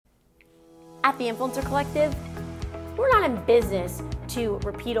At the Influencer Collective, we're not in business to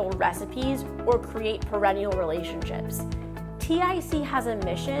repeat old recipes or create perennial relationships. TIC has a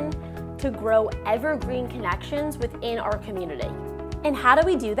mission to grow evergreen connections within our community. And how do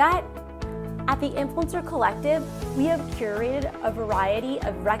we do that? At the Influencer Collective, we have curated a variety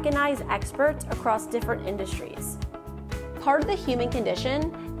of recognized experts across different industries. Part of the human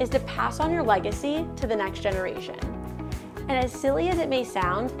condition is to pass on your legacy to the next generation. And as silly as it may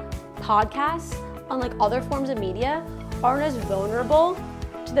sound, podcasts, unlike other forms of media, aren't as vulnerable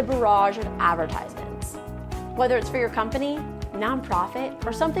to the barrage of advertisements. Whether it's for your company, nonprofit,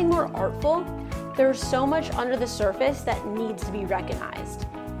 or something more artful, there's so much under the surface that needs to be recognized.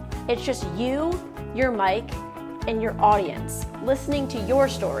 It's just you, your mic, and your audience listening to your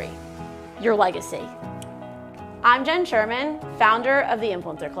story, your legacy. I'm Jen Sherman, founder of the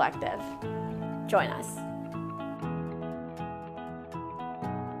Influencer Collective. Join us.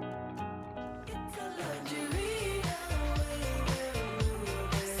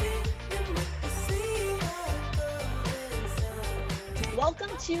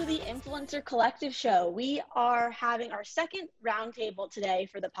 Welcome to the Influencer Collective show. We are having our second roundtable today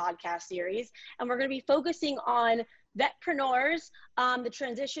for the podcast series, and we're going to be focusing on vetpreneurs, the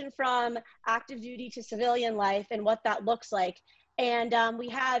transition from active duty to civilian life and what that looks like. And we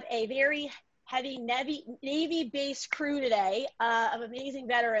have a very heavy Navy-based crew today of amazing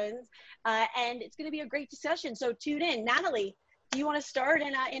veterans, and it's going to be a great discussion. So tune in. Natalie, do you want to start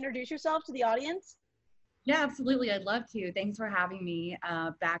and introduce yourself to the audience? Yeah, absolutely. I'd love to. Thanks for having me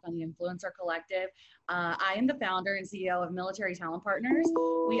back on the Influencer Collective. I am the founder and CEO of Military Talent Partners.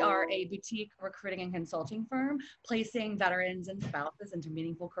 We are a boutique recruiting and consulting firm, placing veterans and spouses into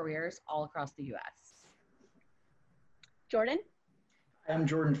meaningful careers all across the U.S. Jordan? I'm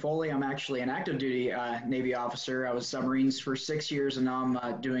Jordan Foley. I'm actually an active duty Navy officer. I was submarines for 6 years, and now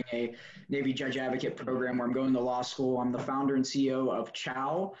I'm doing a Navy Judge Advocate program where I'm going to law school. I'm the founder and CEO of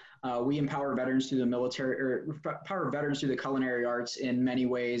CHOW. We empower veterans through the military, or empower veterans through the culinary arts in many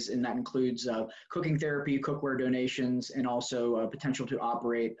ways, and that includes cooking therapy, cookware donations, and also potential to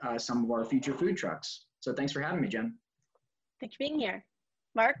operate some of our future food trucks. So thanks for having me, Jen. Thanks for being here.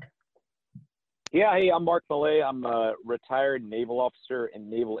 Mark? Yeah, hey, I'm Mark Millay. I'm a retired naval officer and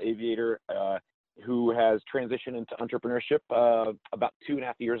naval aviator who has transitioned into entrepreneurship about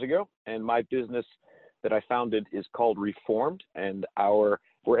 2.5 years ago. And my business that I founded is called Reformed, and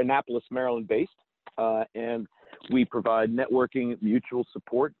we're Annapolis, Maryland based, and we provide networking, mutual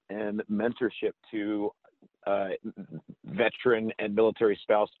support, and mentorship to veteran and military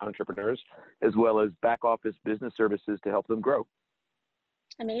spouse entrepreneurs, as well as back office business services to help them grow.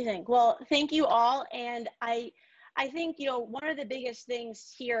 Amazing. Well, thank you all. And I think, one of the biggest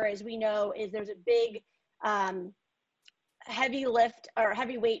things here, as we know, is there's a big heavy weight,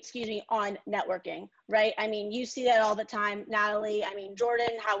 on networking, right? I mean, you see that all the time, Natalie. I mean,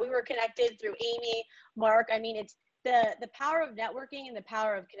 Jordan, how we were connected through Amy, Mark. I mean, it's the power of networking and the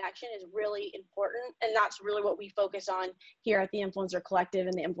power of connection is really important. And that's really what we focus on here at the Influencer Collective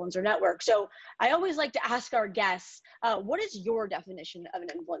and the Influencer Network. So I always like to ask our guests, what is your definition of an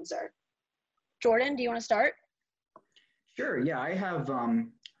influencer? Jordan, do you want to start? Sure. Yeah, I have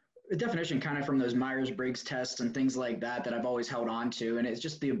a definition kind of from those Myers-Briggs tests and things like that I've always held on to. And it's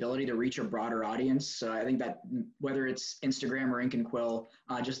just the ability to reach a broader audience. So I think that whether it's Instagram or Ink and Quill,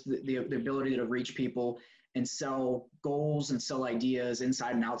 just the ability to reach people and sell goals and sell ideas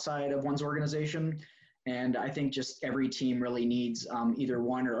inside and outside of one's organization. And I think just every team really needs either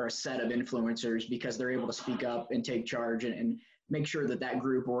one or a set of influencers because they're able to speak up and take charge and make sure that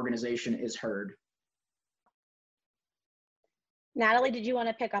group or organization is heard. Natalie, did you want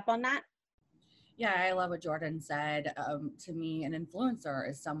to pick up on that? Yeah, I love what Jordan said. To me, an influencer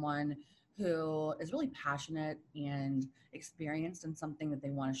is someone who is really passionate and experienced in something that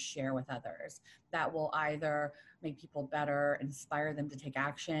they want to share with others that will either make people better, inspire them to take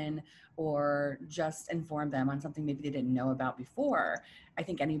action, or just inform them on something maybe they didn't know about before. I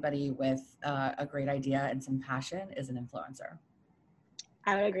think anybody with a great idea and some passion is an influencer.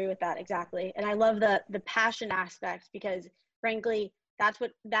 I would agree with that, exactly. And I love the passion aspect because frankly, that's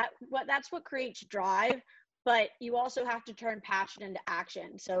what creates drive. But you also have to turn passion into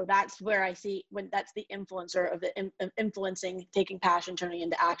action. So that's where I see that's the influencer of the influencing, taking passion, turning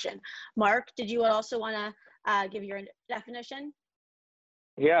into action. Mark, did you also want to give your definition?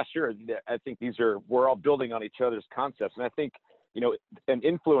 Yeah, sure. I think we're all building on each other's concepts. And I think, an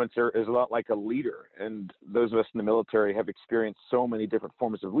influencer is a lot like a leader. And those of us in the military have experienced so many different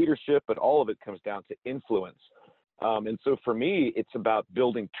forms of leadership, but all of it comes down to influence. And so for me, it's about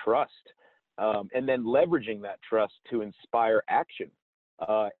building trust. And then leveraging that trust to inspire action.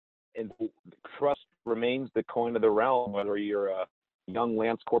 And trust remains the coin of the realm, whether you're a young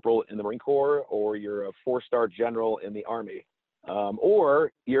Lance Corporal in the Marine Corps or you're a 4-star general in the Army,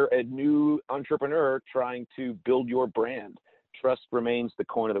 or you're a new entrepreneur trying to build your brand. Trust remains the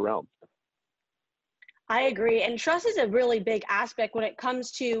coin of the realm. I agree. And trust is a really big aspect when it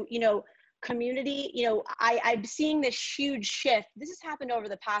comes to, community. I'm seeing this huge shift. This has happened over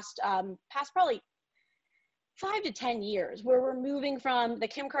the past probably 5 to 10 years, where we're moving from the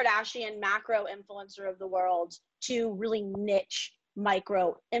Kim Kardashian macro influencer of the world to really niche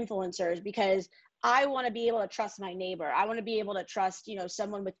micro influencers, because I want to be able to trust my neighbor. I want to be able to trust,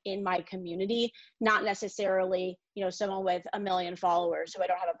 someone within my community, not necessarily, someone with 1 million followers who I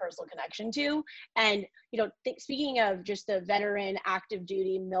don't have a personal connection to. And, speaking of just the veteran active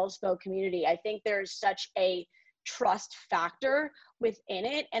duty MilSpo community, I think there's such a trust factor within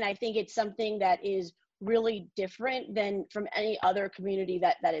it. And I think it's something that is really different than from any other community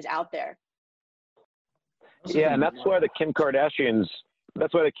that is out there. Yeah, and that's why the Kim Kardashians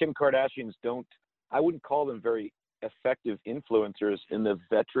don't, I wouldn't call them very effective influencers in the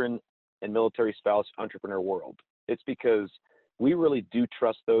veteran and military spouse entrepreneur world. It's because we really do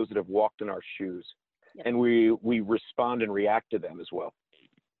trust those that have walked in our shoes. Yep. And we respond and react to them as well.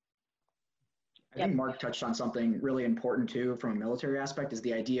 I think Mark touched on something really important too from a military aspect, is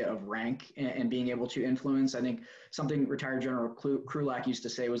the idea of rank and being able to influence. I think something retired General Krulak used to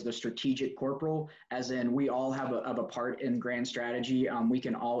say was the strategic corporal, as in we all have a part in grand strategy. We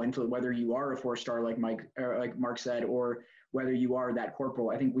can all influence, whether you are a 4-star like Mark said, or whether you are that corporal.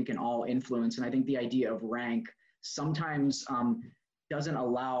 I think we can all influence. And I think the idea of rank sometimes doesn't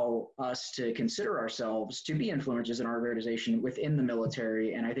allow us to consider ourselves to be influencers in our organization within the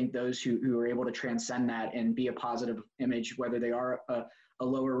military. And I think those who are able to transcend that and be a positive image, whether they are a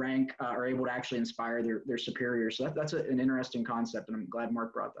lower rank, are able to actually inspire their superiors. So that's an interesting concept, and I'm glad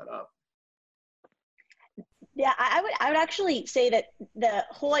Mark brought that up. Yeah, I would actually say that the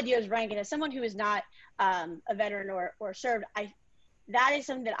whole idea is rank, and as someone who is not a veteran or served, that is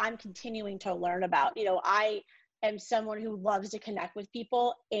something that I'm continuing to learn about. I am someone who loves to connect with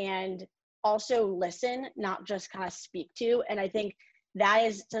people and also listen, not just kind of speak to. And I think that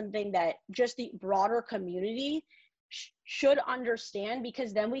is something that just the broader community should understand,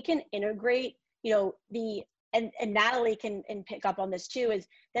 because then we can integrate, and Natalie can pick up on this too, is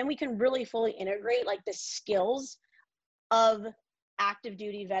then we can really fully integrate like the skills of active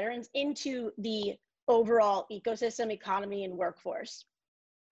duty veterans into the overall ecosystem, economy, and workforce.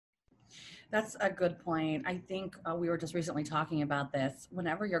 That's a good point. I think we were just recently talking about this.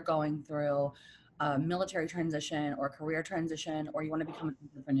 Whenever you're going through a military transition or career transition, or you want to become an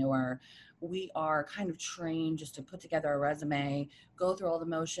entrepreneur, we are kind of trained just to put together a resume, go through all the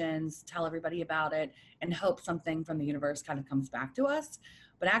motions, tell everybody about it, and hope something from the universe kind of comes back to us.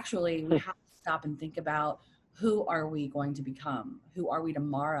 But actually, we have to stop and think about, who are we going to become? Who are we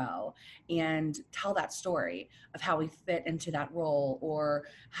tomorrow? And tell that story of how we fit into that role, or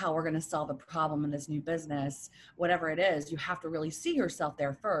how we're going to solve a problem in this new business. Whatever it is, you have to really see yourself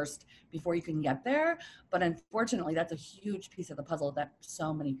there first before you can get there. But unfortunately, that's a huge piece of the puzzle that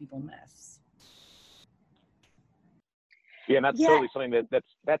so many people miss. Yeah, and that's totally something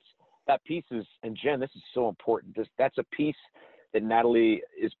that piece is, and Jen, this is so important. That's a piece that Natalie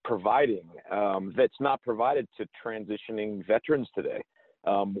is providing, that's not provided to transitioning veterans today.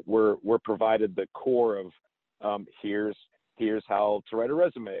 We're provided the core of here's how to write a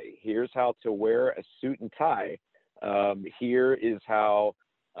resume, here's how to wear a suit and tie, here is how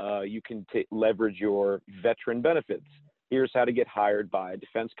you can leverage your veteran benefits, here's how to get hired by a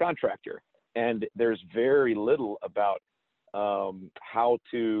defense contractor. And there's very little about how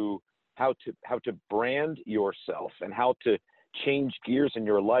to brand yourself and how to change gears in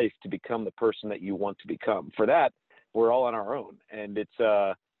your life to become the person that you want to become. For that, we're all on our own. And it's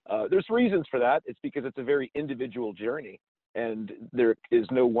there's reasons for that. It's because it's a very individual journey, and there is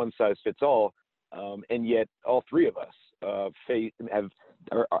no one size fits all. And yet all three of us have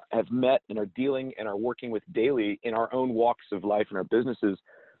met and are dealing and are working with daily in our own walks of life and our businesses,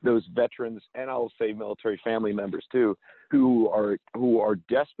 those veterans, and I'll say military family members too, who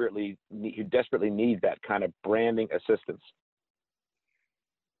desperately need that kind of branding assistance.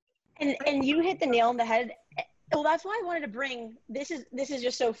 And you hit the nail on the head. Well, that's why I wanted to bring, this is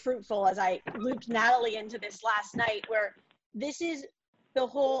just so fruitful as I looped Natalie into this last night, where this is the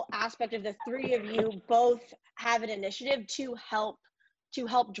whole aspect of the three of you both have an initiative to help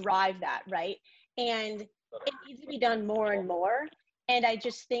drive that, right? And it needs to be done more and more. And I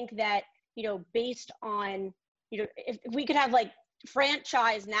just think that, based on, if we could have like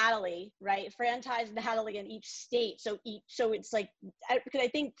franchise Natalie, right? Franchise Natalie in each state. So it's like, because I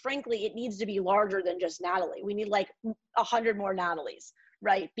think frankly, it needs to be larger than just Natalie. We need like 100 more Natalies,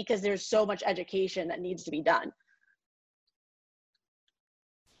 right? Because there's so much education that needs to be done.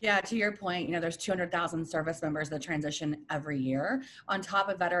 Yeah, to your point, there's 200,000 service members that transition every year, on top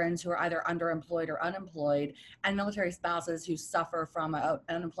of veterans who are either underemployed or unemployed, and military spouses who suffer from an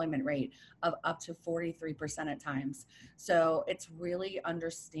unemployment rate of up to 43% at times. So it's really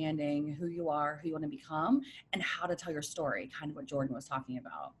understanding who you are, who you want to become, and how to tell your story, kind of what Jordan was talking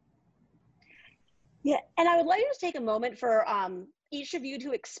about. Yeah, and I would like you to take a moment for each of you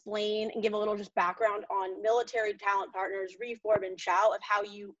to explain and give a little just background on Military Talent Partners, Reform, and CHOW, of how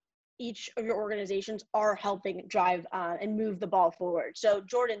each of your organizations are helping drive and move the ball forward. So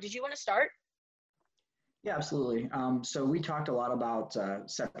Jordan, did you want to start? Yeah, absolutely. So we talked a lot about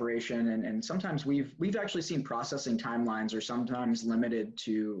separation, and sometimes we've actually seen processing timelines are sometimes limited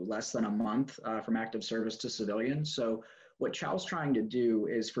to less than a month from active service to civilian. So what CHOW's trying to do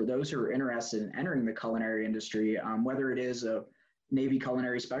is, for those who are interested in entering the culinary industry, whether it is a Navy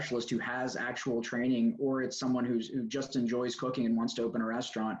culinary specialist who has actual training, or it's someone who just enjoys cooking and wants to open a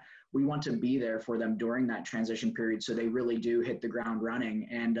restaurant, we want to be there for them during that transition period so they really do hit the ground running.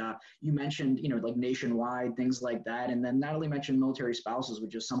 And you mentioned, like nationwide, things like that. And then Natalie mentioned military spouses,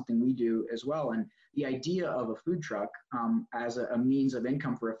 which is something we do as well. And the idea of a food truck as a means of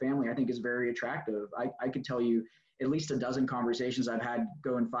income for a family, I think is very attractive. I could tell you at least a dozen conversations I've had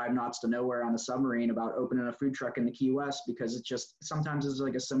going 5 knots to nowhere on a submarine about opening a food truck in the Key West, because it's just sometimes it's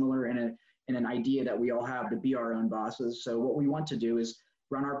like a similar in an idea that we all have to be our own bosses. So what we want to do is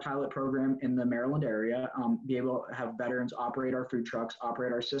run our pilot program in the Maryland area, be able to have veterans operate our food trucks,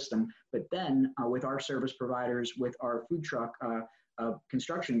 operate our system, but then with our service providers, with our food truck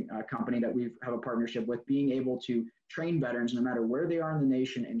construction company that we have a partnership with, being able to train veterans no matter where they are in the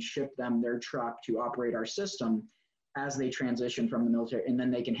nation and ship them their truck to operate our system as they transition from the military, and then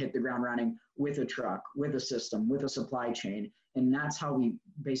they can hit the ground running with a truck, with a system, with a supply chain. And that's how we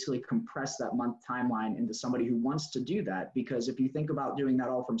basically compress that month timeline into somebody who wants to do that. Because if you think about doing that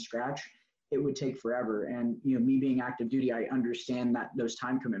all from scratch, it would take forever. And me being active duty, I understand that those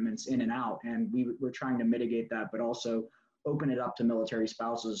time commitments in and out, and we're trying to mitigate that, but also open it up to military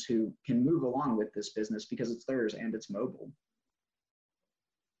spouses who can move along with this business because it's theirs and it's mobile.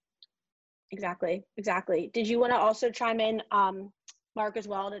 Exactly. Did you want to also chime in, Mark, as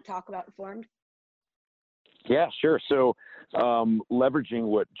well, to talk about Reformed? Yeah, sure. So leveraging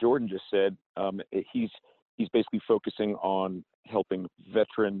what Jordan just said, he's basically focusing on helping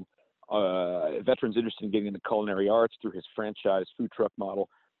veterans interested in getting into culinary arts through his franchise food truck model.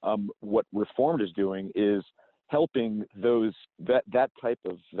 What Reformed is doing is helping that type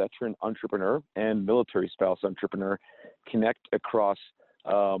of veteran entrepreneur and military spouse entrepreneur connect across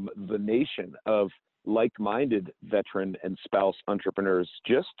the nation of like-minded veteran and spouse entrepreneurs,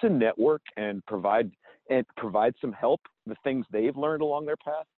 just to network and provide some help, the things they've learned along their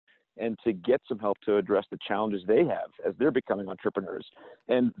path, and to get some help to address the challenges they have as they're becoming entrepreneurs.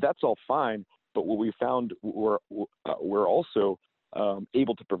 And that's all fine, but what we found we're also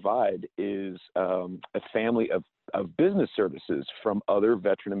able to provide is a family of business services from other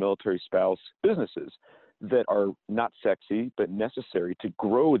veteran and military spouse businesses that are not sexy, but necessary to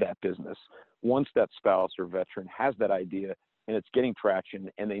grow that business. Once that spouse or veteran has that idea and it's getting traction,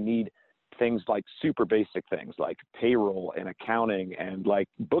 and they need things like super basic things like payroll and accounting and like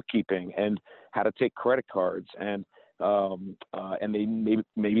bookkeeping and how to take credit cards, and they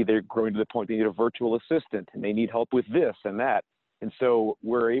maybe they're growing to the point they need a virtual assistant and they need help with this and that. And so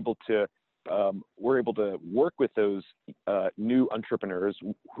we're able to work with those new entrepreneurs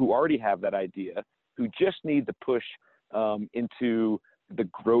who already have that idea, who just need to push into the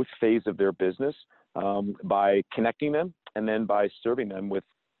growth phase of their business by connecting them, and then by serving them with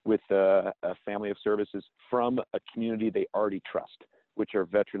a family of services from a community they already trust, which are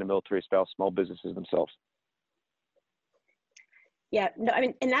veteran and military spouse small businesses themselves. Yeah, no, I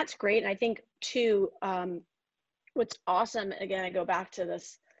mean, and that's great. And I think too, what's awesome, again, I go back to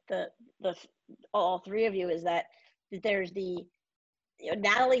this, all 3 of you, is that there's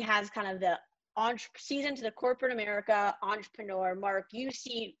Natalie has kind of the sees into the corporate America entrepreneur. Mark, you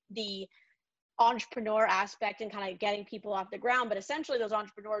see the entrepreneur aspect and kind of getting people off the ground, but essentially those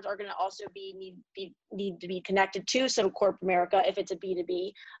entrepreneurs are going to also need to be connected to some corporate America if it's a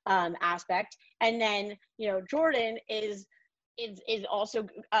B2B aspect. And then Jordan is also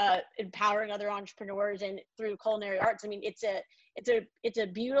empowering other entrepreneurs and through culinary arts. I mean, it's a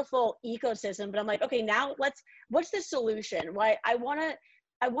beautiful ecosystem. But I'm like, okay, now what's the solution? Why I want to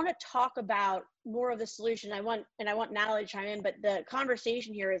I want to talk about more of the solution. I want Natalie to chime in, but the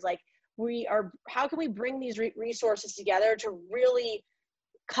conversation here is like, how can we bring these resources together to really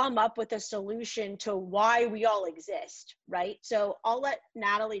come up with a solution to why we all exist, right? So I'll let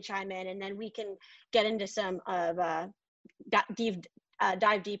Natalie chime in, and then we can get into some of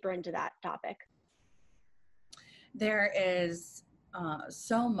dive deeper into that topic. There is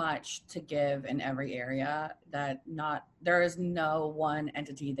so much to give in every area that there is no one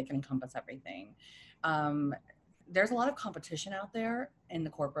entity that can encompass everything. There's a lot of competition out there in the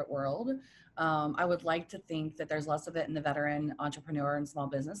corporate world. I would like to think that there's less of it in the veteran entrepreneur and small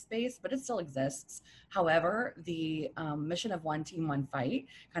business space, but it still exists. However, the mission of one team, one fight,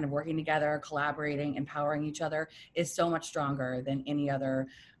 kind of working together, collaborating, empowering each other is so much stronger than any other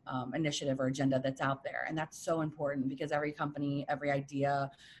initiative or agenda that's out there. And that's so important because every company, every idea,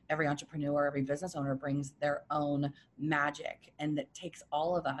 every entrepreneur, every business owner brings their own magic. And it takes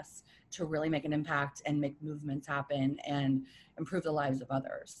all of us to really make an impact and make movements happen and improve the lives of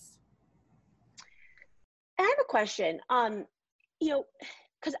others. I have a question.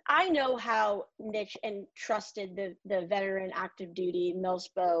 Because I know how niche and trusted the veteran active duty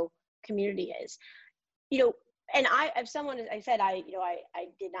MILSPO community is. And I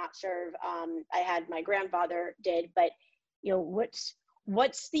did not serve. I had my grandfather did, but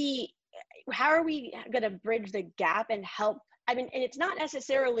how are we going to bridge the gap and help? I mean, and it's not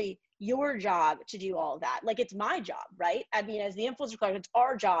necessarily your job to do all that. Like, it's my job, right? I mean, as the influencer collective, it's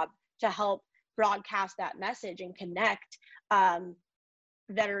our job to help broadcast that message and connect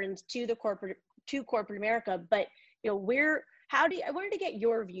veterans to corporate America. But I wanted to get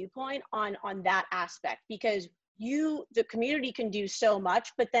your viewpoint on that aspect, because the community can do so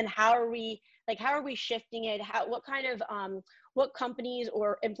much, but then how are we shifting it? What companies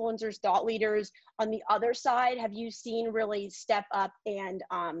or influencers, thought leaders on the other side have you seen really step up and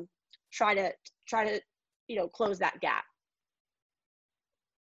try to close that gap?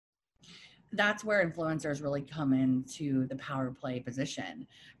 That's where influencers really come into the power play position,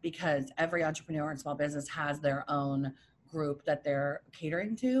 because every entrepreneur and small business has their own group that they're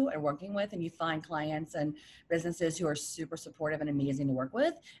catering to and working with, and you find clients and businesses who are super supportive and amazing to work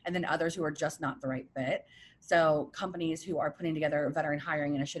with, and then others who are just not the right fit. So companies who are putting together veteran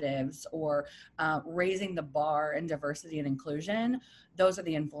hiring initiatives or raising the bar in diversity and inclusion, those are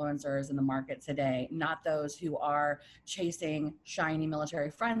the influencers in the market today, not those who are chasing shiny military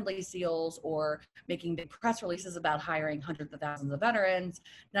friendly seals or making big press releases about hiring hundreds of thousands of veterans.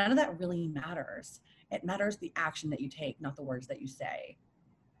 None of that really matters. It matters the action that you take, not the words that you say.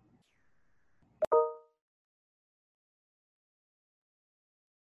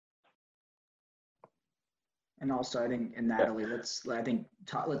 And also, I think, and Natalie, let's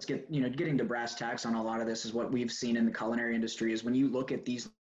get, getting to brass tacks on a lot of this is what we've seen in the culinary industry is when you look at these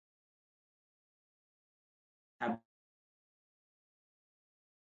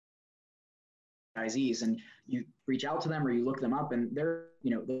franchisees and you reach out to them or you look them up, and they're,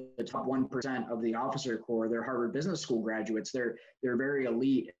 the top 1% of the officer corps, they're Harvard Business School graduates. They're very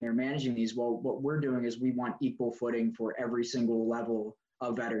elite. And they're managing these. Well, what we're doing is we want equal footing for every single level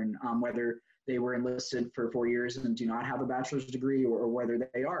of veteran, whether they were enlisted for 4 years and do not have a bachelor's degree, or whether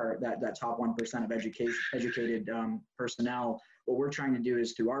they are that top 1% of educated personnel. What we're trying to do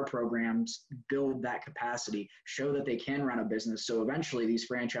is through our programs, build that capacity, show that they can run a business. So eventually these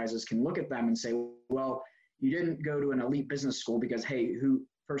franchises can look at them and say, well, you didn't go to an elite business school because, hey,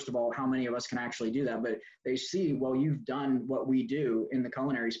 first of all, how many of us can actually do that? But they see, well, you've done what we do in the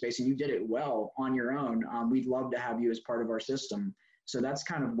culinary space and you did it well on your own. We'd love to have you as part of our system. So that's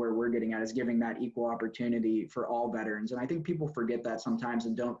kind of where we're getting at, is giving that equal opportunity for all veterans. And I think people forget that sometimes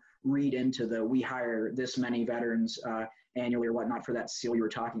and don't read into we hire this many veterans annually or whatnot for that seal you were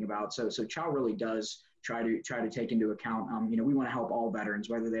talking about. So CHOW really does try to take into account, we want to help all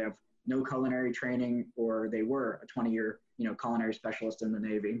veterans, whether they have no culinary training or they were a 20-year, culinary specialist in the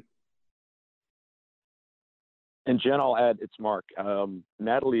Navy. And Jen, I'll add, it's Mark.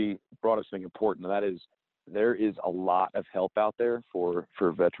 Natalie brought up something important, and that is there is a lot of help out there for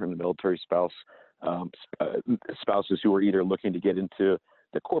veteran and military spouses who are either looking to get into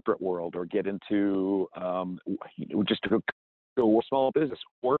the corporate world or get into just to go a small business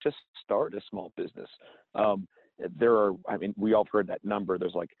or to start a small business. We all heard that number.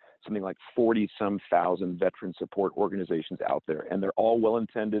 There's something like 40-some thousand veteran support organizations out there, and they're all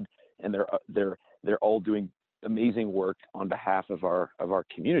well-intended, and they're all doing amazing work on behalf of our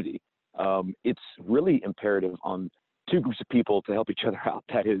community. It's really imperative on two groups of people to help each other out.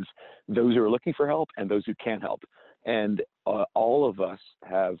 That is, those who are looking for help and those who can help. And all of us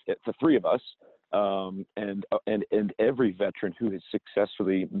have, the three of us, and every veteran who has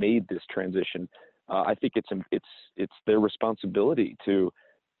successfully made this transition. I think it's their responsibility to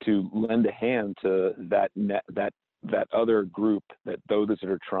lend a hand to that other group, that those that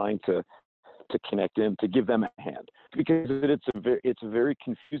are trying to connect in, to give them a hand, because it's very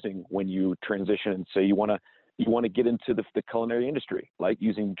confusing when you transition and say you want to get into the culinary industry, like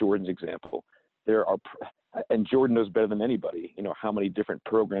using Jordan's example. There are, and Jordan knows better than anybody, how many different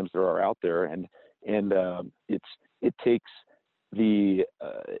programs there are out there, and it takes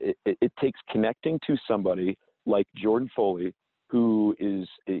connecting to somebody like Jordan Foley, who is,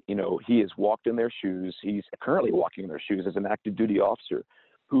 he has walked in their shoes. He's currently walking in their shoes as an active duty officer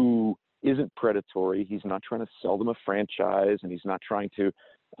who isn't predatory. He's not trying to sell them a franchise, and he's not trying to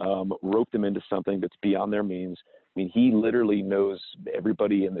rope them into something that's beyond their means. I mean, he literally knows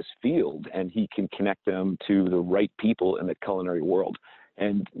everybody in this field, and he can connect them to the right people in the culinary world.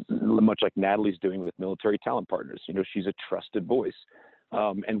 And much like Natalie's doing with Military Talent Partners, she's a trusted voice.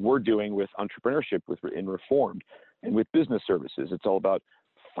 And we're doing with Entrepreneurship in Reformed and with business services. It's all about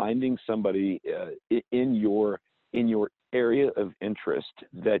finding somebody in your area of interest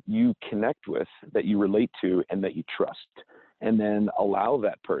that you connect with, that you relate to, and that you trust, and then allow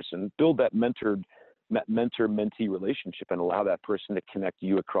that person, build that mentor-mentee relationship, and allow that person to connect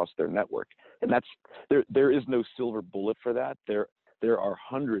you across their network. And there is no silver bullet for that. There are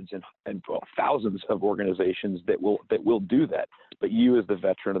hundreds and thousands of organizations that will do that. But you, as the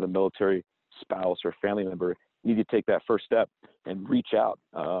veteran or the military spouse or family member, need to take that first step and reach out.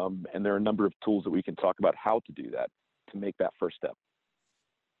 And there are a number of tools that we can talk about how to do that, to make that first step.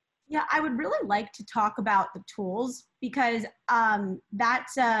 Yeah, I would really like to talk about the tools, because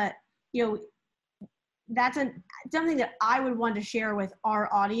that's something that I would want to share with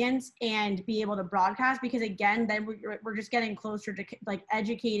our audience and be able to broadcast, because again, then we're just getting closer to like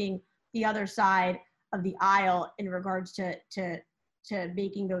educating the other side of the aisle in regards to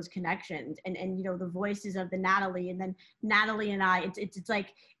making those connections, and the voices of the Natalie, and then Natalie and I, it's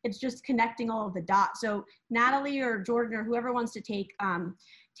like, it's just connecting all of the dots. So Natalie or Jordan or whoever wants to take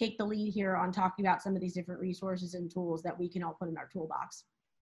the lead here on talking about some of these different resources and tools that we can all put in our toolbox.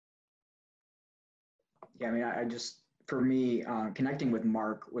 Yeah, I mean, for me, connecting with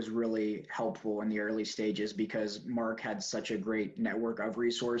Mark was really helpful in the early stages, because Mark had such a great network of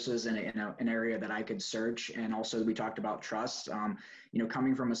resources in an area that I could search. And also, we talked about trust.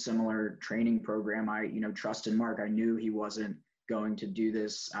 Coming from a similar training program, I trusted Mark. I knew he wasn't going to do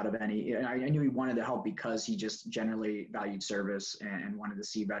this out of I knew he wanted to help because he just generally valued service and wanted to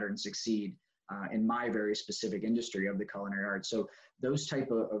see veterans succeed in my very specific industry of the culinary arts. So those type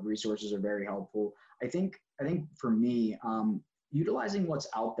of resources are very helpful. I think for me, utilizing what's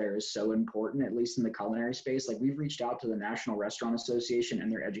out there is so important, at least in the culinary space. Like, we've reached out to the National Restaurant Association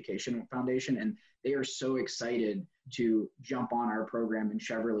and their Education Foundation, and they are so excited to jump on our program in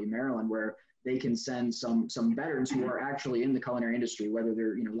Cheverly, Maryland, where they can send some veterans who are actually in the culinary industry, whether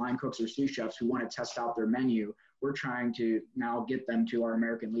they're line cooks or sous chefs, who want to test out their menu. We're trying to now get them to our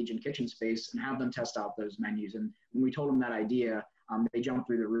American Legion kitchen space and have them test out those menus. And when we told them that idea, they jumped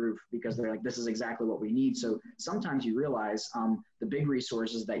through the roof, because they're like, this is exactly what we need. So sometimes you realize the big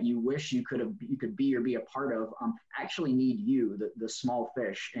resources that you wish you could be or be a part of actually need you, the small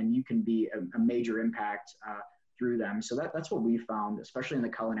fish, and you can be a major impact through them. So that's what we found, especially in the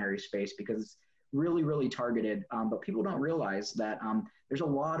culinary space, because it's really, really targeted. But people don't realize that there's a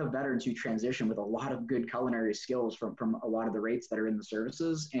lot of veterans who transition with a lot of good culinary skills from a lot of the rates that are in the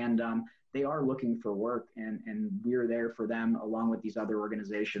services. And they are looking for work, and we're there for them along with these other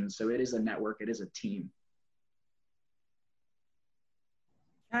organizations. So it is a network, it is a team.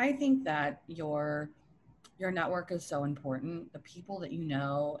 I think that your network is so important. The people that you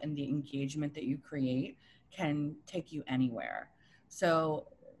know and the engagement that you create can take you anywhere. So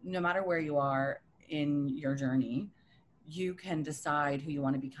no matter where you are in your journey, you can decide who you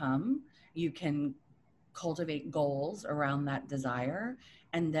want to become. You can cultivate goals around that desire,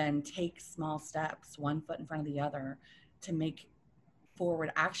 and then take small steps, one foot in front of the other, to make forward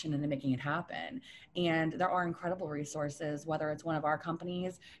action into making it happen. And there are incredible resources, whether it's one of our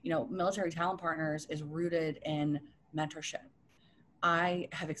companies. Military Talent Partners is rooted in mentorship. I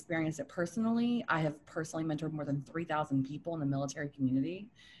have experienced it personally. I have personally mentored more than 3,000 people in the military community,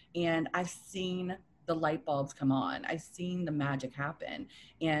 and I've seen the light bulbs come on. I've seen the magic happen,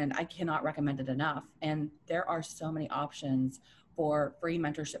 and I cannot recommend it enough. And there are so many options for free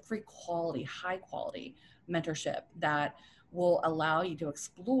mentorship, free quality, high quality mentorship that will allow you to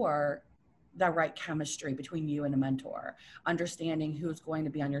explore the right chemistry between you and a mentor, understanding who's going to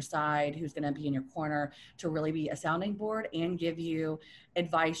be on your side, who's going to be in your corner to really be a sounding board and give you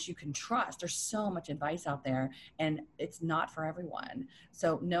advice you can trust. There's so much advice out there and it's not for everyone.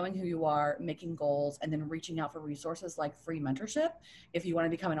 So knowing who you are, making goals, and then reaching out for resources like free mentorship. If you want to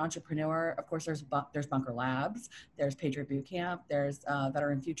become an entrepreneur, of course, there's Bunker Labs, there's Patriot Bootcamp, there's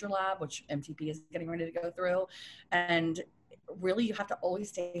Veteran Future Lab, which MTP is getting ready to go through. And really, you have to always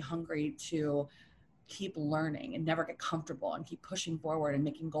stay hungry to keep learning and never get comfortable and keep pushing forward and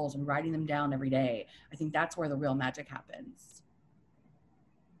making goals and writing them down every day. I think that's where the real magic happens.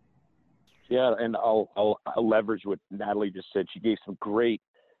 Yeah, and I'll leverage what Natalie just said. She gave some great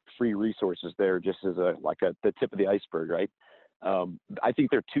free resources there, just as the tip of the iceberg, right? I think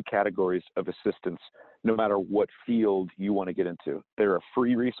there are two categories of assistance, no matter what field you want to get into. There are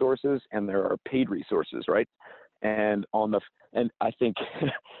free resources and there are paid resources, right? And I think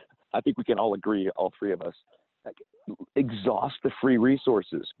I think we can all agree, all three of us, like, exhaust the free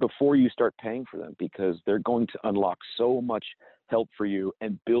resources before you start paying for them, because they're going to unlock so much help for you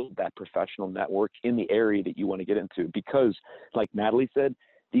and build that professional network in the area that you want to get into. Because, like Natalie said,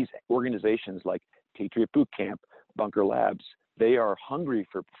 these organizations like Patriot Bootcamp, Bunker Labs, they are hungry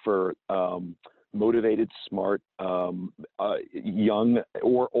for motivated, smart, young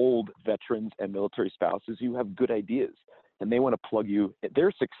or old veterans and military spouses who have good ideas. And they want to plug you.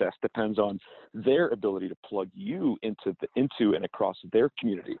 Their success depends on their ability to plug you into and across their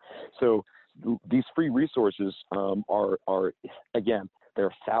community. So these free resources are again, there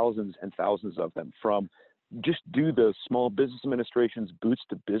are thousands and thousands of them. From just do the Small Business Administration's Boots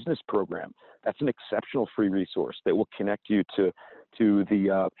to Business program. That's an exceptional free resource that will connect you to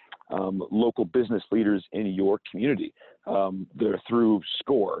the local business leaders in your community. They're through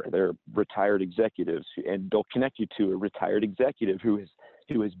SCORE, they're retired executives, and they'll connect you to a retired executive who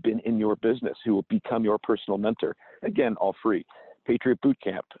has been in your business, who will become your personal mentor. Again, all free. Patriot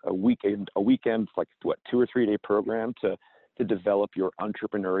Bootcamp, a weekend, like 2 or 3 day program to develop your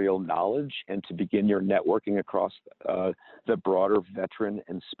entrepreneurial knowledge and to begin your networking across the broader veteran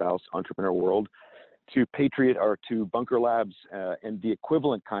and spouse entrepreneur world. To Patriot or to Bunker Labs and the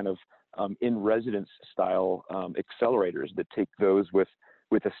equivalent kind of in residence style accelerators that take those with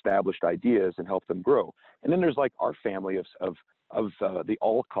established ideas and help them grow. And then there's like our family of the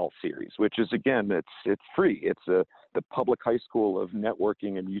All Call series, which is, again, it's free. It's the public high school of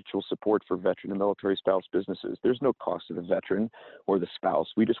networking and mutual support for veteran and military spouse businesses. There's no cost to the veteran or the spouse.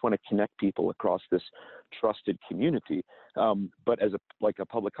 We just want to connect people across this trusted community. But as a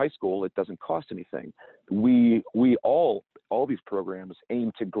public high school, it doesn't cost anything. We all these programs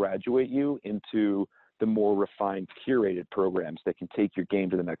aim to graduate you into the more refined, curated programs that can take your game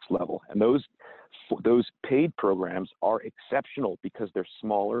to the next level. And those paid programs are exceptional because they're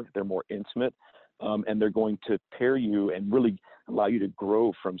smaller, they're more intimate, and they're going to pair you and really allow you to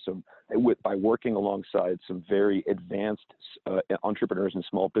grow by working alongside some very advanced entrepreneurs and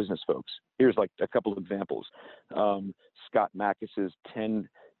small business folks. Here's like a couple of examples. Scott Mackis's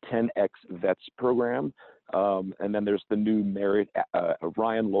 10X Vets program, and then there's the new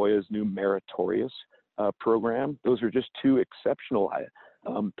Ryan Loya's new Meritorious program. Those are just two exceptional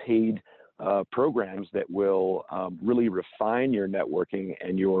paid programs that will really refine your networking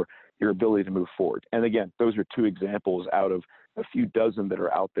and your ability to move forward. And again, those are two examples out of a few dozen that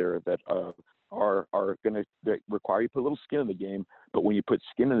are out there that are going to require you to put a little skin in the game. But when you put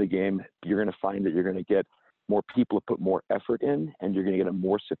skin in the game, you're going to find that you're going to get more people to put more effort in, and you're going to get a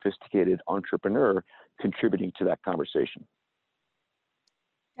more sophisticated entrepreneur contributing to that conversation.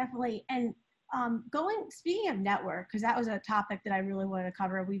 Definitely. And speaking of network, because that was a topic that I really wanted to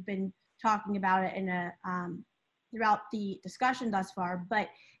cover. We've been talking about it throughout the discussion thus far. But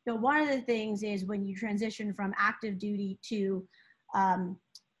one of the things is when you transition from active duty to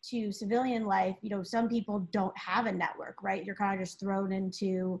civilian life, some people don't have a network, right? You're kind of just thrown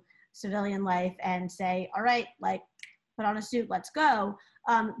into civilian life and say, all right, like, put on a suit, let's go.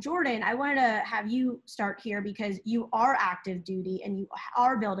 Jordan, I wanted to have you start here because you are active duty and you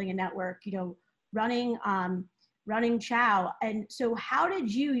are building a network, running Chow. And so how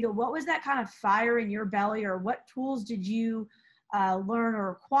did you, what was that kind of fire in your belly, or what tools did you learn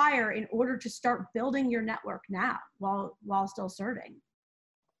or acquire in order to start building your network now while still serving?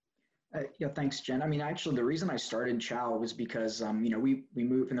 Yeah, thanks, Jen. I mean, actually, the reason I started Chow was because, we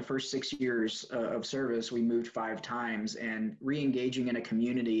moved in the first 6 years of service, we moved 5 times, and re-engaging in a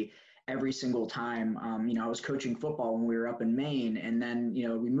community every single time. I was coaching football when we were up in Maine, and then,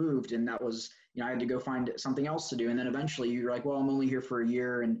 we moved, and that was, I had to go find something else to do. And then eventually you're like, well, I'm only here for a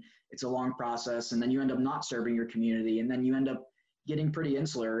year, and it's a long process. And then you end up not serving your community. And then you end up, getting pretty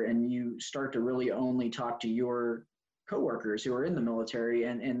insular, and you start to really only talk to your coworkers who are in the military,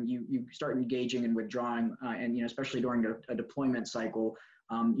 and you start engaging and withdrawing, and especially during a deployment cycle,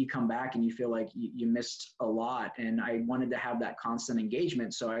 you come back and you feel like you missed a lot. And I wanted to have that constant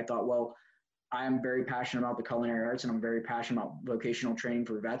engagement, so I thought, well, I'm very passionate about the culinary arts, and I'm very passionate about vocational training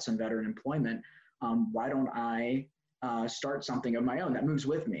for vets and veteran employment. Why don't I start something of my own that moves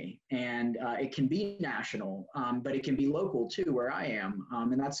with me? And it can be national, but it can be local too, where I am.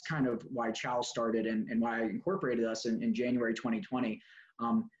 And that's kind of why Chow started, and why I incorporated us in January 2020.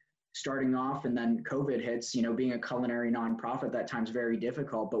 Starting off, and then COVID hits, being a culinary nonprofit, that time's very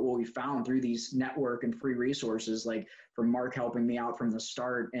difficult. But what we found through these network and free resources, like from Mark helping me out from the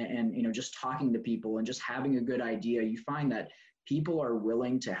start, and just talking to people and just having a good idea, you find that people are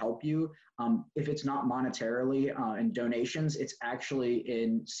willing to help you. If it's not monetarily in donations, it's actually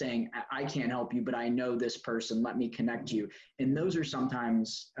in saying, I can't help you, but I know this person, let me connect you. And those are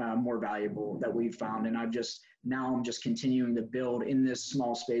sometimes more valuable that we've found. And I'm just continuing to build in this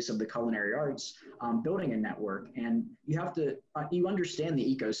small space of the culinary arts, building a network. And you have to, you understand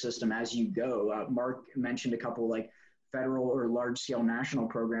the ecosystem as you go. Mark mentioned a couple like federal or large scale national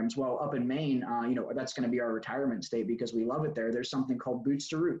programs. Well, up in Maine, that's going to be our retirement state because we love it there. There's something called Boots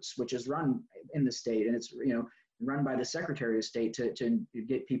to Roots, which is run in the state, and it's, run by the Secretary of State to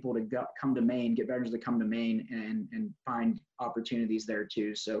get people to come to Maine, get veterans to come to Maine and find opportunities there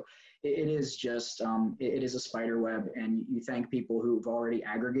too. So it is just, it is a spider web, and you thank people who've already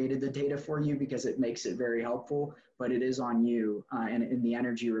aggregated the data for you because it makes it very helpful, but it is on you, and the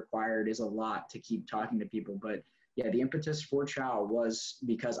energy required is a lot to keep talking to people. But yeah, the impetus for Chow was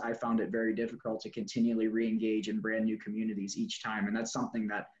because I found it very difficult to continually re-engage in brand new communities each time. And that's something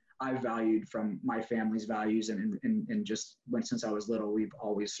that I've valued from my family's values, and just since I was little, we've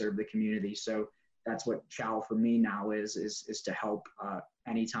always served the community. So that's what Chow for me now is to help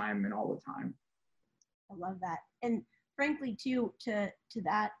anytime and all the time. I love that. And frankly, too, to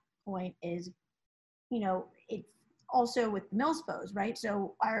that point is, it's also with Milspos, right?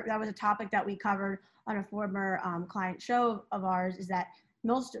 So that was a topic that we covered on a former client show of ours, is that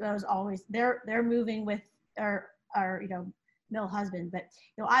Milspos always, they're moving with our mill husband, but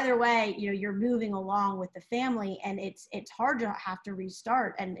either way, you're moving along with the family, and it's hard to have to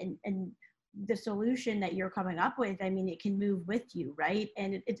restart, and the solution that you're coming up with, I mean, it can move with you, right?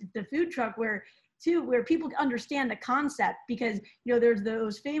 And it's the food truck where people understand the concept, because there's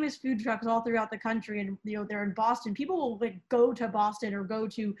those famous food trucks all throughout the country, and they're in Boston. People will go to Boston or go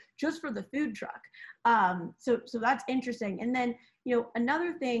to just for the food truck. So that's interesting. And then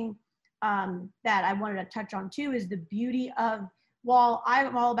another thing that I wanted to touch on too is the beauty of, while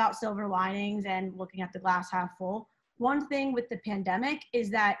I'm all about silver linings and looking at the glass half full, one thing with the pandemic is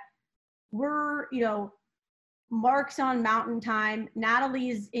that we're, Mark's on Mountain Time,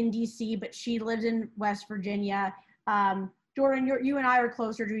 Natalie's in DC, but she lives in West Virginia. Jordan, you and I are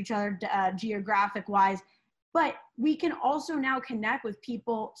closer to each other geographic wise, but we can also now connect with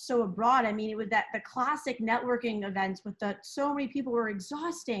people so abroad. I mean, it was the classic networking events with so many people were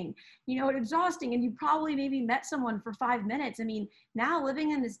exhausting, exhausting. And you probably maybe met someone for 5 minutes. I mean, now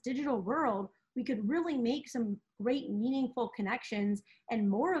living in this digital world, we could really make some great, meaningful connections, and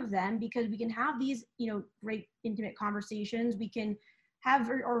more of them, because we can have these, great intimate conversations. We can have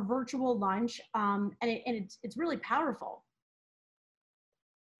our virtual lunch, and it's really powerful.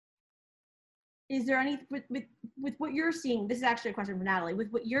 Is there any, with what you're seeing, this is actually a question for Natalie, with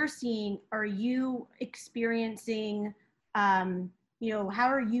what you're seeing, are you experiencing, how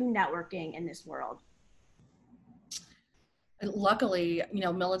are you networking in this world? Luckily,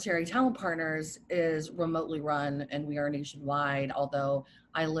 Military Talent Partners is remotely run, and we are nationwide, although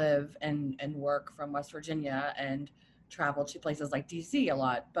I live and work from West Virginia and travel to places like DC a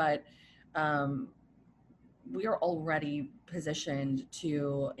lot. But we are already positioned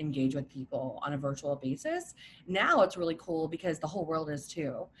to engage with people on a virtual basis. Now it's really cool because the whole world is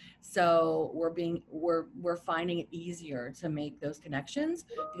too. So we're finding it easier to make those connections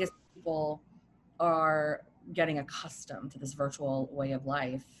because people are getting accustomed to this virtual way of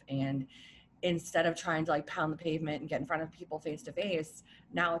life. And instead of trying to pound the pavement and get in front of people face to face,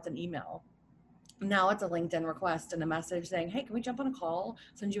 now it's an email. Now it's a LinkedIn request and a message saying, hey, can we jump on a call?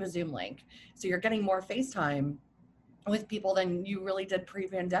 Send you a Zoom link. So you're getting more FaceTime with people than you really did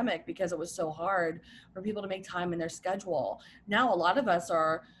pre-pandemic, because it was so hard for people to make time in their schedule. Now a lot of us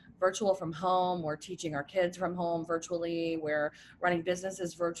are virtual from home. We're teaching our kids from home virtually. We're running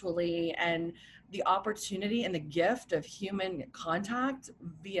businesses virtually. And the opportunity and the gift of human contact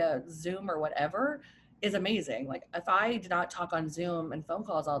via Zoom or whatever is amazing. If I did not talk on Zoom and phone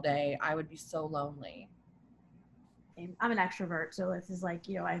calls all day, I would be so lonely. I'm an extrovert, so this is like,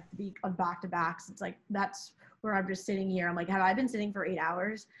 I have to be on back-to-backs. It's like, that's where I'm just sitting here. I'm like, have I been sitting for 8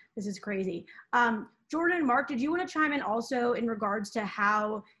 hours? This is crazy. Jordan, Mark, did you want to chime in also in regards to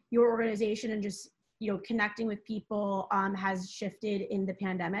how your organization and just, connecting with people has shifted in the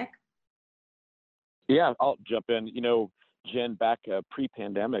pandemic? Yeah, I'll jump in. Jen, back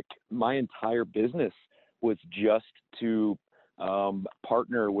pre-pandemic, my entire business was just to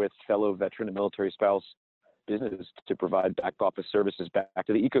partner with fellow veteran and military spouse businesses to provide back office services back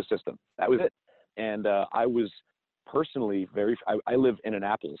to the ecosystem. That was it. And I was personally I live in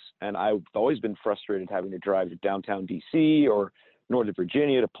Annapolis, and I've always been frustrated having to drive to downtown DC or Northern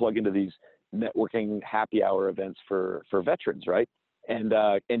Virginia to plug into these networking happy hour events for veterans, right? And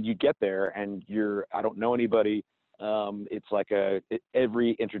you get there and I don't know anybody. It's like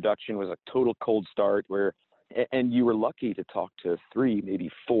every introduction was a total cold start and you were lucky to talk to 3, maybe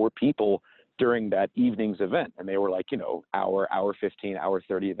 4 people during that evening's event. And they were like, hour 15, hour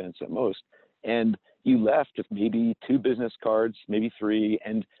 30 events at most. And you left with maybe 2 business cards, maybe 3.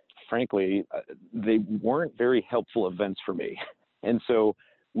 And frankly, they weren't very helpful events for me. And so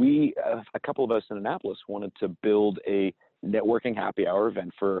a couple of us in Annapolis wanted to build a networking happy hour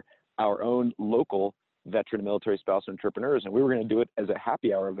event for our own local veteran and military spouse entrepreneurs. And we were going to do it as a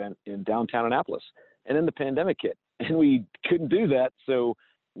happy hour event in downtown Annapolis. And then the pandemic hit and we couldn't do that. So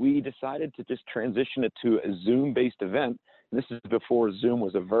we decided to just transition it to a Zoom-based event. And this is before Zoom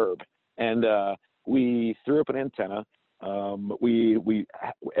was a verb. And we threw up an antenna. And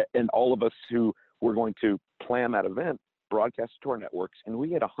all of us who were going to plan that event broadcast to our networks. And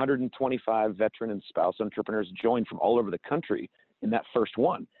we had 125 veteran and spouse entrepreneurs join from all over the country in that first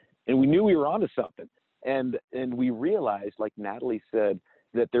one. And we knew we were onto something. And we realized, like Natalie said,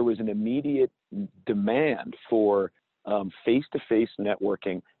 that there was an immediate demand for face-to-face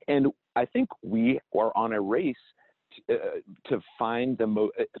networking. And I think we are on a race to find the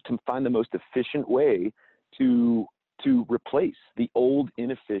most efficient way to replace the old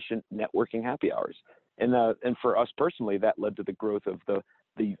inefficient networking happy hours. And for us personally, that led to the growth of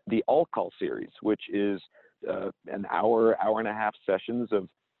the All Call series, which is an hour and a half sessions of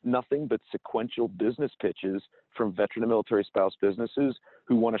nothing but sequential business pitches from veteran and military spouse businesses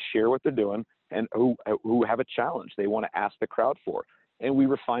who want to share what they're doing and who have a challenge they want to ask the crowd for. And we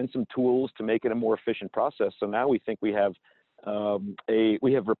refined some tools to make it a more efficient process. So now we think we have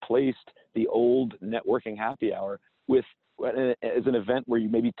replaced the old networking happy hour with as an event where you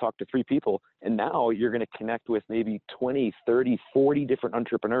maybe talk to 3 people, and now you're going to connect with maybe 20, 30, 40 different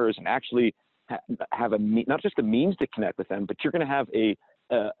entrepreneurs and actually have not just a means to connect with them, but you're going to have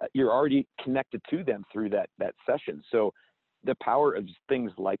you're already connected to them through that session. So the power of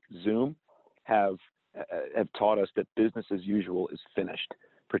things like Zoom have taught us that business as usual is finished,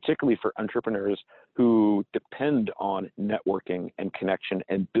 particularly for entrepreneurs who depend on networking and connection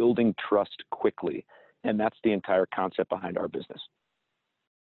and building trust quickly. And that's the entire concept behind our business.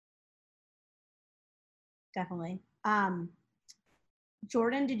 Definitely.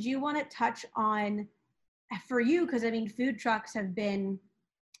 Jordan, did you want to touch on, for you, because I mean, food trucks have been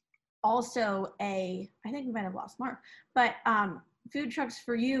also I think we might have lost Mark, but food trucks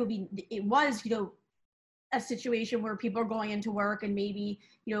for you, it was, a situation where people are going into work and maybe,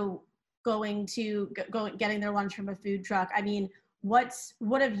 getting their lunch from a food truck. I mean, what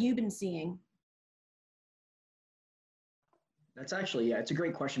have you been seeing? That's actually, it's a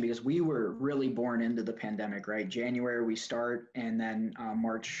great question because we were really born into the pandemic, right? January we start, and then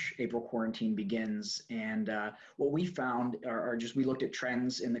March, April quarantine begins. And what we found are just, we looked at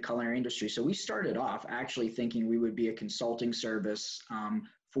trends in the culinary industry. So we started off actually thinking we would be a consulting service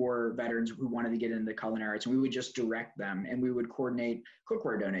for veterans who wanted to get into the culinary arts, and we would just direct them and we would coordinate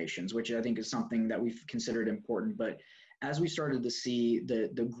cookware donations, which I think is something that we've considered important. But as we started to see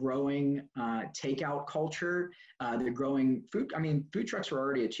the growing takeout culture, the growing food trucks were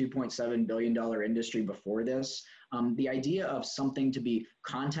already a $2.7 billion industry before this. The idea of something to be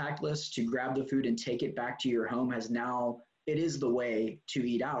contactless, to grab the food and take it back to your home it is the way to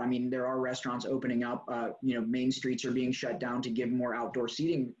eat out. I mean, there are restaurants opening up, main streets are being shut down to give more outdoor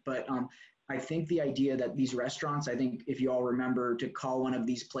seating, but I think the idea that these restaurants, I think if you all remember to call one of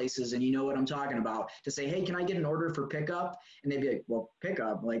these places, and you know what I'm talking about, to say, hey, can I get an order for pickup? And they'd be like, well,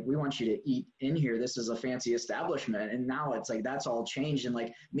 pickup, like, we want you to eat in here. This is a fancy establishment. And now it's like, that's all changed. And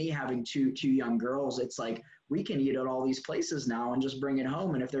like me having two young girls, it's like, we can eat at all these places now and just bring it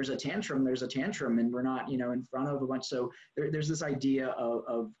home. And if there's a tantrum, and we're not, in front of a bunch. So there's this idea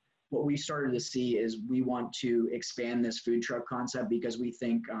of what we started to see is we want to expand this food truck concept because we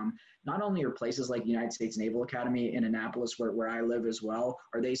think not only are places like United States Naval Academy in Annapolis, where I live as well,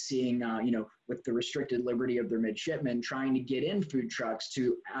 are they seeing, with the restricted liberty of their midshipmen, trying to get in food trucks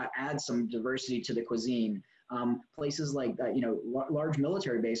to add some diversity to the cuisine. Places like that, large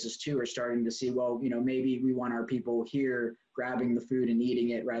military bases too are starting to see, well, maybe we want our people here grabbing the food and eating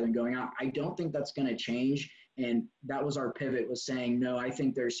it rather than going out. I don't think that's going to change. And that was our pivot, was saying, no, I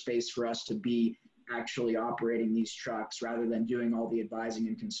think there's space for us to be actually operating these trucks rather than doing all the advising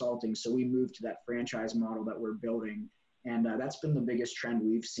and consulting. So we moved to that franchise model that we're building. And that's been the biggest trend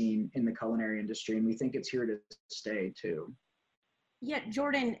we've seen in the culinary industry. And we think it's here to stay too. Yeah,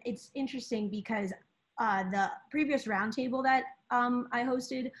 Jordan, it's interesting because the previous roundtable that I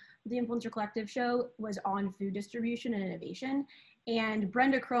hosted, the Influencer Collective show, was on food distribution and innovation. And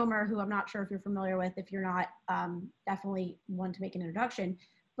Brenda Cromer, who I'm not sure if you're familiar with, if you're not, definitely want to make an introduction,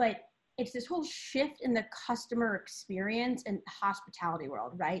 but it's this whole shift in the customer experience and hospitality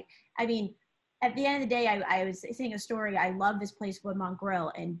world, right? I mean, at the end of the day, I was saying a story. I love this place, Woodmont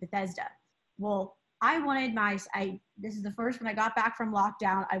Grill in Bethesda. Well, I wanted this is the first, when I got back from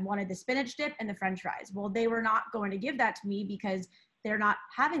lockdown, I wanted the spinach dip and the French fries. Well, they were not going to give that to me because they're not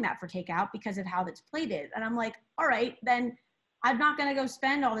having that for takeout because of how that's plated. And I'm like, all right, then I'm not going to go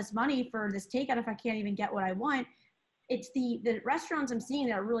spend all this money for this takeout if I can't even get what I want. It's the restaurants I'm seeing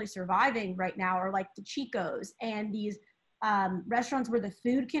that are really surviving right now are like the Chico's and these restaurants where the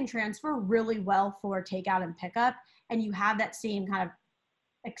food can transfer really well for takeout and pickup. And you have that same kind of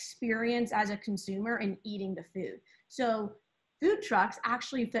experience as a consumer in eating the food. So food trucks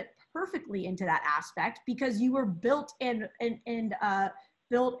actually fit perfectly into that aspect because you were built and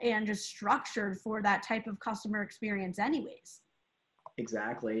just structured for that type of customer experience anyways.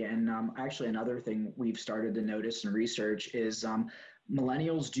 Exactly. And actually another thing we've started to notice and research is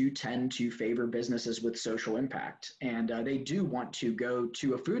millennials do tend to favor businesses with social impact. And they do want to go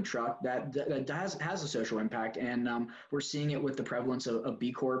to a food truck that has a social impact. And we're seeing it with the prevalence of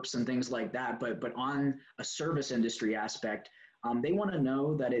B Corps and things like that. But on a service industry aspect, they want to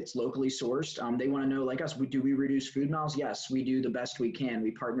know that it's locally sourced. They want to know, like us, do we reduce food miles? Yes, we do the best we can.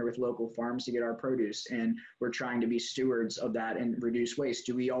 We partner with local farms to get our produce, and we're trying to be stewards of that and reduce waste.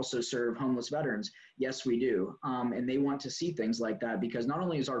 Do we also serve homeless veterans? Yes, we do. And they want to see things like that because not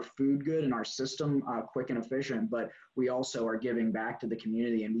only is our food good and our system quick and efficient, but we also are giving back to the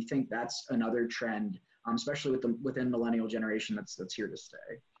community. And we think that's another trend, especially within millennial generation that's here to stay.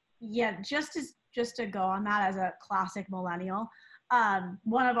 Yeah, just to go on that as a classic millennial,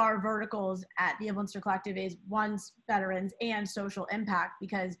 one of our verticals at the Influencer Collective is one's veterans and social impact,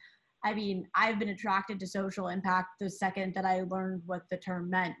 because I mean, I've been attracted to social impact the second that I learned what the term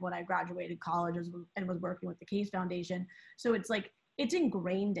meant when I graduated college and was working with the Case Foundation. So it's like, it's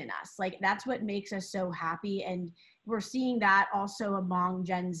ingrained in us. Like, that's what makes us so happy. And we're seeing that also among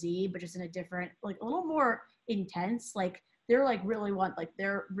Gen Z, but just in a different, like a little more intense, like they're like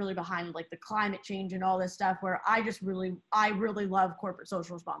they're really behind like the climate change and all this stuff, where I really love corporate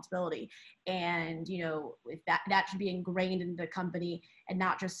social responsibility. And, you know, if that should be ingrained in the company and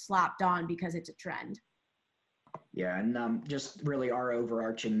not just slapped on because it's a trend. Yeah, and just really our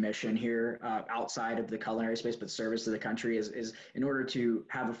overarching mission here outside of the culinary space, but service to the country is in order to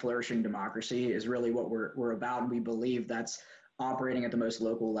have a flourishing democracy is really what we're about. And we believe that's operating at the most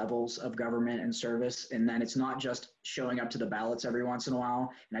local levels of government and service. And then it's not just showing up to the ballots every once in a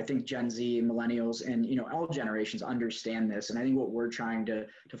while. And I think Gen Z, millennials, and, you know, all generations understand this. And I think what we're trying to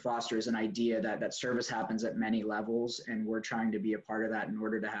foster is an idea that service happens at many levels. And we're trying to be a part of that in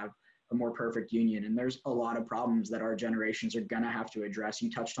order to have a more perfect union. And there's a lot of problems that our generations are going to have to address. You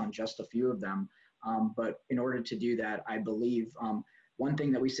touched on just a few of them. But in order to do that, I believe one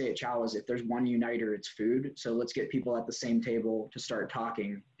thing that we say at Chow is if there's one uniter, it's food. So let's get people at the same table to start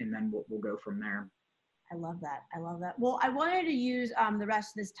talking, and then we'll go from there. I love that. I love that. Well, I wanted to use the rest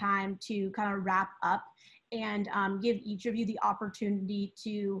of this time to kind of wrap up and give each of you the opportunity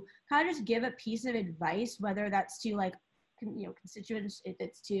to kind of just give a piece of advice, whether that's to like, you know, constituents, if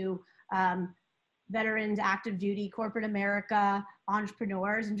it's to veterans, active duty, corporate America,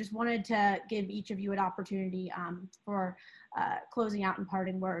 entrepreneurs, and just wanted to give each of you an opportunity for closing out and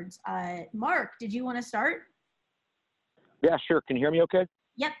parting words. Mark, did you want to start? Yeah, sure. Can you hear me okay?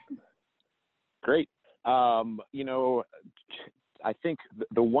 Yep. Great. You know, I think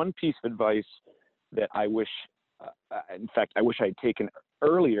the one piece of advice that I wish, in fact, I wish I had taken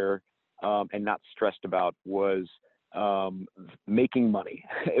earlier and not stressed about was making money.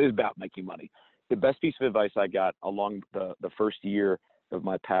 It was about making money. The best piece of advice I got along the first year of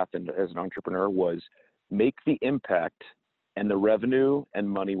my path as an entrepreneur was make the impact and the revenue and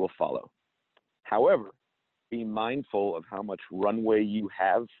money will follow. However, be mindful of how much runway you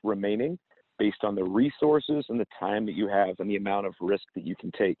have remaining based on the resources and the time that you have and the amount of risk that you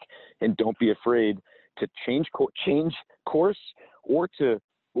can take. And don't be afraid to change course or to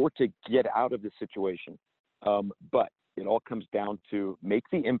get out of the situation. But it all comes down to make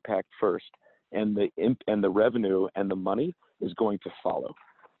the impact first, and the revenue and the money is going to follow.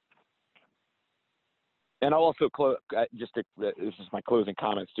 And I'll also close. This is my closing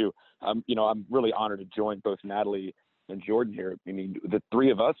comments too. You know, I'm really honored to join both Natalie and Jordan here. I mean, the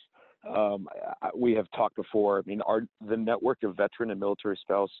three of us, we have talked before. I mean, the network of veteran and military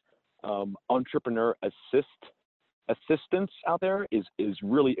spouse entrepreneur assistance out there is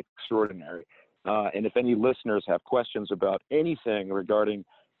really extraordinary. And if any listeners have questions about anything regarding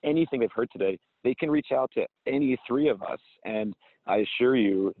anything they've heard today, they can reach out to any three of us. And I assure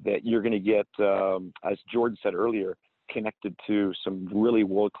you that you're going to get, as Jordan said earlier, connected to some really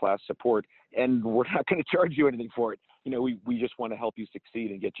world-class support. And we're not going to charge you anything for it. You know, we just want to help you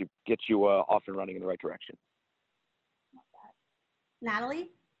succeed and get you off and running in the right direction. Natalie?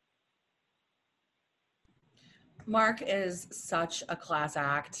 Mark is such a class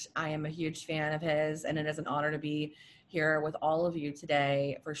act. I am a huge fan of his, and it is an honor to be here with all of you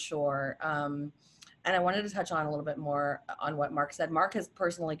today for sure. And I wanted to touch on a little bit more on what Mark said. Mark has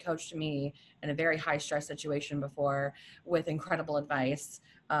personally coached me in a very high stress situation before with incredible advice.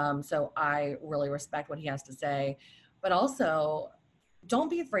 So I really respect what he has to say, but also don't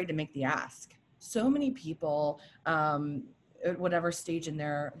be afraid to make the ask. So many people, at whatever stage in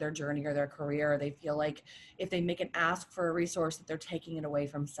their journey or their career, they feel like if they make an ask for a resource that they're taking it away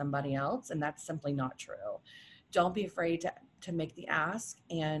from somebody else, and that's simply not true. Don't be afraid to make the ask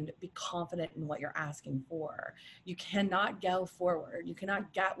and be confident in what you're asking for. You cannot go forward. You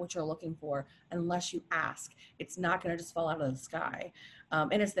cannot get what you're looking for unless you ask. It's not going to just fall out of the sky.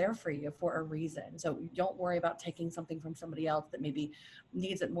 And it's there for you for a reason. So don't worry about taking something from somebody else that maybe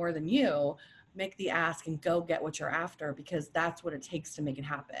needs it more than you. Make the ask and go get what you're after, because that's what it takes to make it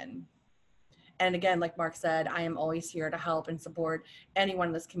happen. And again, like Mark said, I am always here to help and support anyone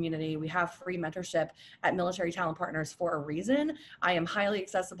in this community. We have free mentorship at Military Talent Partners for a reason. I am highly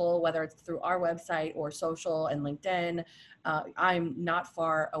accessible, whether it's through our website or social and LinkedIn. I'm not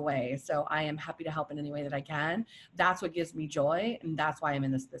far away, so I am happy to help in any way that I can. That's what gives me joy, and that's why I'm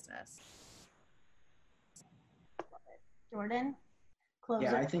in this business. Jordan?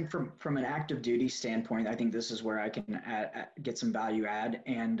 Yeah, I think from an active duty standpoint, I think this is where I can get some value add.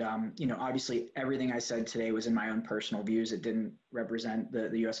 And, you know, obviously everything I said today was in my own personal views. It didn't represent the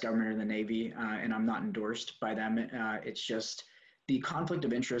U.S. government or the Navy, and I'm not endorsed by them. It's just the conflict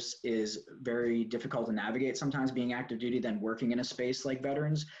of interest is very difficult to navigate sometimes being active duty than working in a space like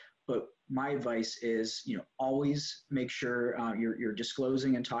veterans. But my advice is, you know, always make sure you're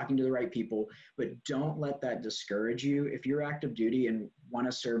disclosing and talking to the right people, but don't let that discourage you. If you're active duty and want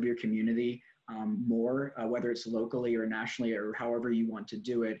to serve your community more, whether it's locally or nationally or however you want to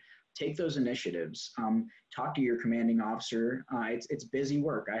do it, take those initiatives. Talk to your commanding officer. It's busy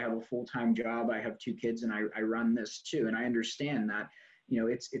work. I have a full-time job. I have 2 kids, and I run this too. And I understand that. You know,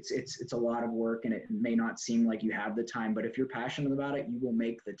 it's a lot of work, and it may not seem like you have the time, but if you're passionate about it, you will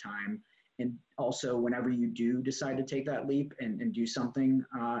make the time. And also, whenever you do decide to take that leap and do something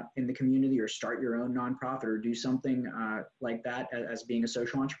in the community, or start your own nonprofit, or do something like that as being a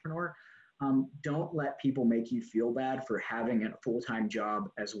social entrepreneur, don't let people make you feel bad for having a full-time job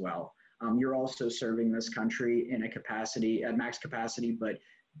as well. You're also serving this country in a capacity, at max capacity, but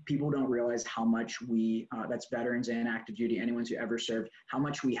people don't realize how much that's veterans and active duty, anyone who ever served, how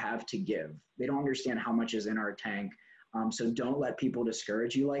much we have to give. They don't understand how much is in our tank. So don't let people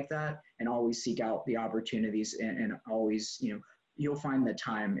discourage you like that, and always seek out the opportunities, and always, you know, you'll find the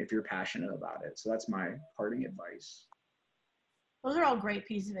time if you're passionate about it. So that's my parting advice. Those are all great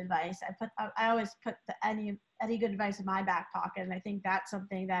pieces of advice. I always put any good advice in my back pocket, and I think that's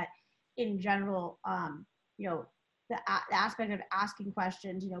something that, in general, you know, the aspect of asking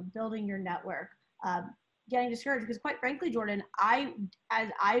questions, you know, building your network, getting discouraged, because quite frankly, Jordan, I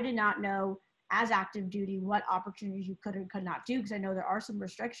did not know as active duty what opportunities you could and could not do, because I know there are some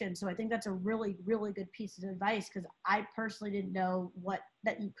restrictions. So I think that's a really, really good piece of advice, because I personally didn't know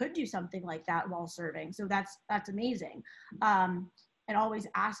that you could do something like that while serving. So that's amazing. And always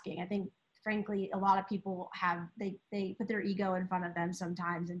asking. I think, frankly, a lot of people they put their ego in front of them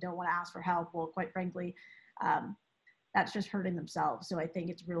sometimes and don't want to ask for help. Well, quite frankly, that's just hurting themselves. So I think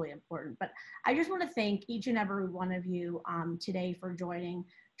it's really important. But I just want to thank each and every one of you today for joining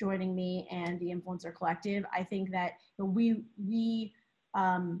me and the Influencer Collective. I think that we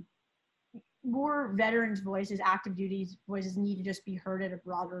more veterans' voices, active duty voices need to just be heard at a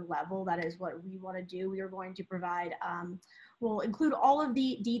broader level. That is what we want to do. We are going to provide, we'll include all of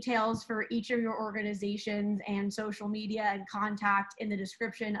the details for each of your organizations and social media and contact in the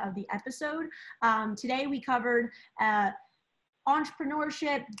description of the episode. Today we covered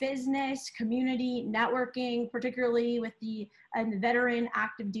entrepreneurship, business, community, networking, particularly with the veteran,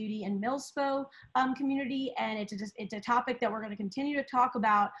 active duty, and MILSPO community. And it's a topic that we're going to continue to talk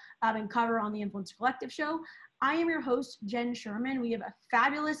about and cover on the Influencer Collective show. I am your host, Jen Sherman. We have a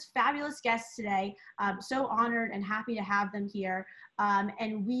fabulous, fabulous guest today. I'm so honored and happy to have them here.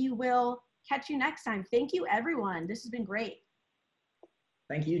 And we will catch you next time. Thank you, everyone. This has been great.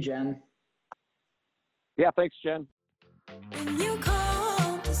 Thank you, Jen. Yeah, thanks, Jen. When you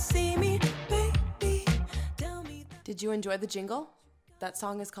call to see me, baby, tell me. Did you enjoy the jingle? That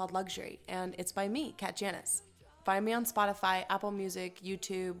song is called Luxury, and it's by me, Kat Janis. Find me on Spotify, Apple Music,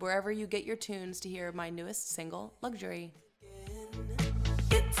 YouTube, wherever you get your tunes to hear my newest single, Luxury.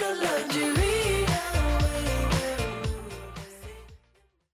 It's a luxury.